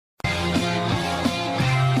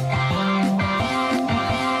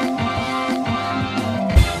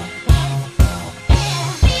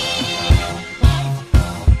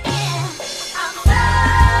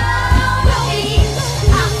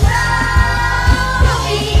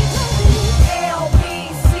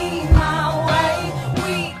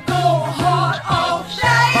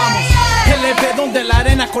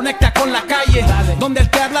conecta con la calle, donde el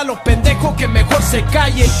que habla lo pendejo que mejor se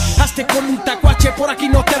calle. Hazte como un tacuache, por aquí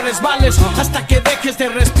no te resbales, hasta que dejes de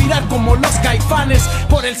respirar como los Caifanes.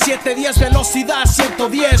 Por el 710, velocidad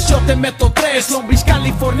 110, yo te meto 3. Long Beach,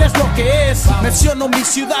 California es lo que es. Menciono mi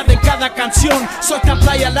ciudad en cada canción. Soy tan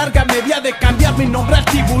playa larga, me había de cambiar mi nombre al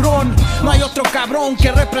tiburón. No hay otro cabrón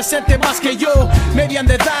que represente más que yo. Me habían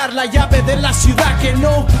de dar la llave de la ciudad que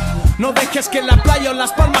no. No dejes que la playa o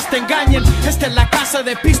las palmas te engañen. Esta es la casa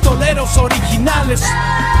de pistoleros originales.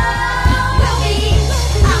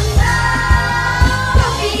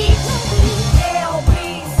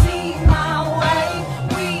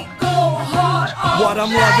 What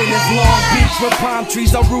I'm loving is Long Beach, where palm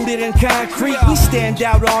trees are rooted in concrete. We stand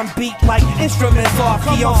out on beat like instruments off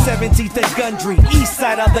key on 17th and Gundry, east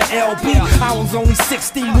side of the LB. I was only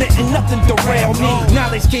 16, letting nothing derail me.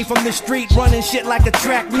 Knowledge came from the street, running shit like a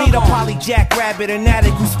track meet. A poly jackrabbit, an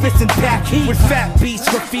addict who spits and pack heat. With fat beats,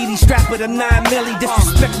 graffiti, strap with a 9 milli.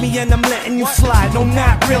 Disrespect me and I'm letting you slide, no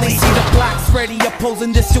not really. See the blocks ready,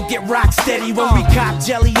 opposing this, you'll get rock steady. When we cop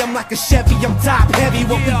jelly, I'm like a Chevy, I'm top heavy.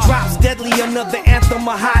 When we drops deadly, another anthem,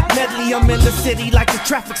 a hot medley. I'm in the city like the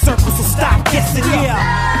traffic circle, so stop guessing,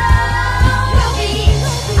 yeah.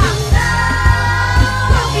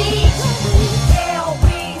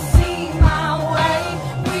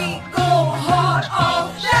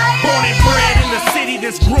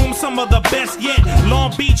 This groom, some of the best yet.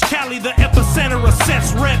 Long Beach, Cali, the epicenter of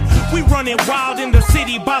sets rep. We running wild in the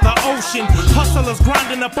city by the ocean. Hustlers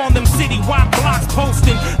grinding up on them city-wide blocks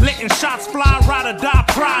posting. Letting shots fly, ride or die,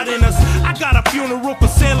 pride in us. I got a funeral for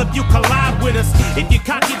sale if you collide with us. If you're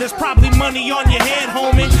cocky, there's probably money on your head,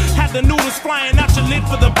 homie. Had the noodles flying out your lid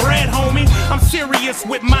for the bread, homie. I'm serious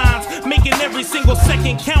with mines, making every single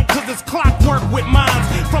second count, cause it's clockwork with mines.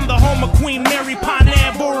 From the home of Queen Mary, Pine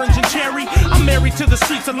Ave, Orange and Cherry. I'm married to the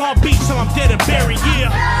streets of Long Beach till I'm dead and buried, yeah.